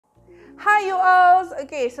Hi you all.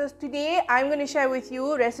 Okay, so today I'm going to share with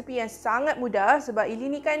you resipi yang sangat mudah sebab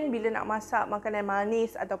Ili ni kan bila nak masak makanan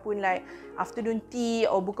manis ataupun like afternoon tea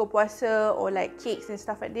or buka puasa or like cakes and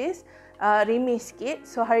stuff like this, remeh sikit.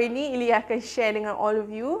 So hari ni Ili akan share dengan all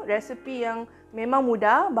of you resipi yang memang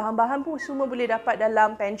mudah, bahan-bahan pun semua boleh dapat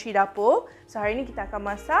dalam pantry dapur. So hari ni kita akan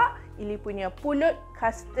masak Ili punya pulut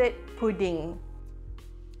custard pudding.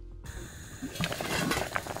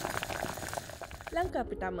 Langkah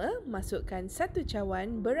pertama, masukkan 1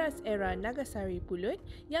 cawan beras era Nagasari Pulut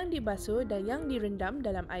yang dibasuh dan yang direndam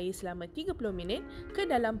dalam air selama 30 minit ke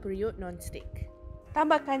dalam periuk non-stick.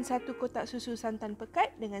 Tambahkan 1 kotak susu santan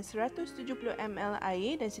pekat dengan 170 ml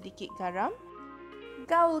air dan sedikit garam.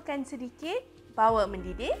 Gaulkan sedikit, bawa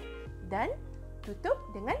mendidih dan tutup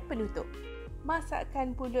dengan penutup.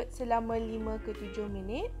 Masakkan pulut selama 5 ke 7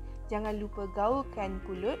 minit. Jangan lupa gaulkan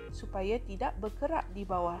pulut supaya tidak berkerak di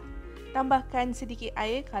bawah. Tambahkan sedikit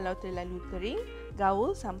air kalau terlalu kering,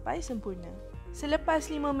 gaul sampai sempurna.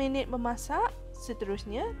 Selepas 5 minit memasak,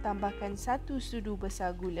 seterusnya tambahkan 1 sudu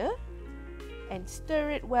besar gula and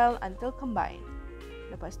stir it well until combine.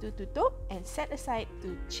 Lepas tu tutup and set aside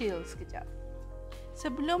to chill sekejap.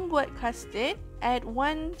 Sebelum buat custard, add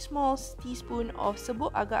 1 small teaspoon of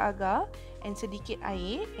sebab agar-agar and sedikit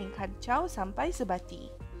air and kacau sampai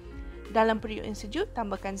sebati. Dalam periuk yang sejuk,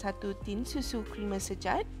 tambahkan 1 tin susu Krimer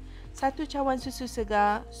Sejat, 1 cawan susu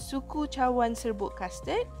segar, suku cawan serbuk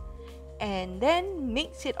custard, and then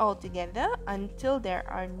mix it all together until there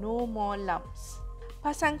are no more lumps.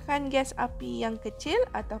 Pasangkan gas api yang kecil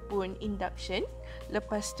ataupun induction.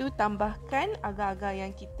 Lepas tu tambahkan agar-agar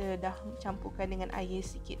yang kita dah campurkan dengan air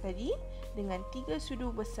sikit tadi dengan 3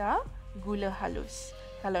 sudu besar gula halus.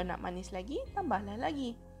 Kalau nak manis lagi, tambahlah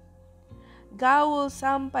lagi. Gaul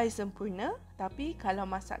sampai sempurna, tapi kalau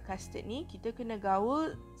masak custard ni kita kena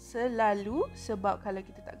gaul selalu sebab kalau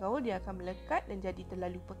kita tak gaul dia akan melekat dan jadi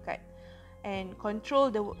terlalu pekat. And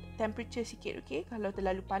control the temperature sikit, okay? Kalau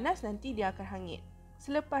terlalu panas nanti dia akan hangit.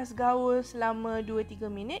 Selepas gaul selama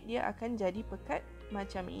 2-3 minit dia akan jadi pekat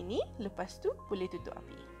macam ini. Lepas tu boleh tutup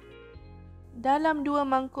api. Dalam 2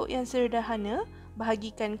 mangkuk yang sederhana,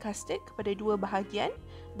 bahagikan custard kepada 2 bahagian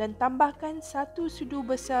dan tambahkan 1 sudu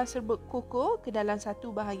besar serbuk koko ke dalam 1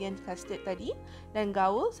 bahagian custard tadi dan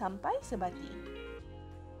gaul sampai sebati.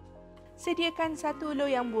 Sediakan 1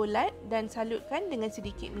 loyang bulat dan salutkan dengan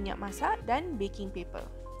sedikit minyak masak dan baking paper.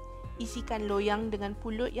 Isikan loyang dengan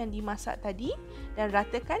pulut yang dimasak tadi dan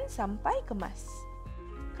ratakan sampai kemas.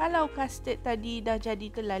 Kalau custard tadi dah jadi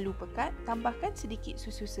terlalu pekat, tambahkan sedikit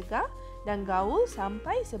susu segar dan gaul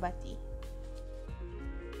sampai sebati.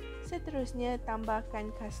 Seterusnya,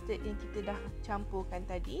 tambahkan custard yang kita dah campurkan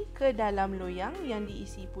tadi ke dalam loyang yang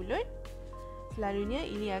diisi pulut. Selalunya,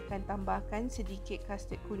 ini akan tambahkan sedikit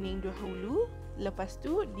custard kuning dahulu. Lepas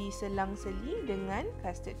tu, diselang-seli dengan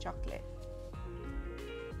custard coklat.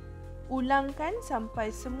 Ulangkan sampai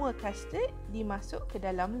semua custard dimasuk ke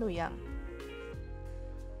dalam loyang.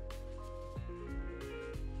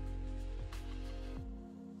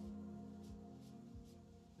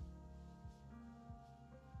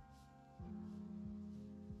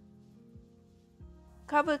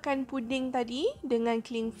 Coverkan puding tadi dengan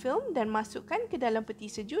cling film dan masukkan ke dalam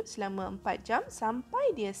peti sejuk selama 4 jam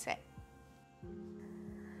sampai dia set.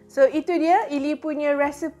 So itu dia Ili punya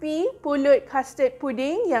resipi pulut custard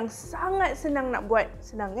pudding yang sangat senang nak buat.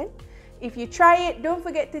 Senang kan? If you try it, don't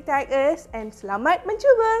forget to tag us and selamat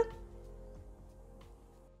mencuba!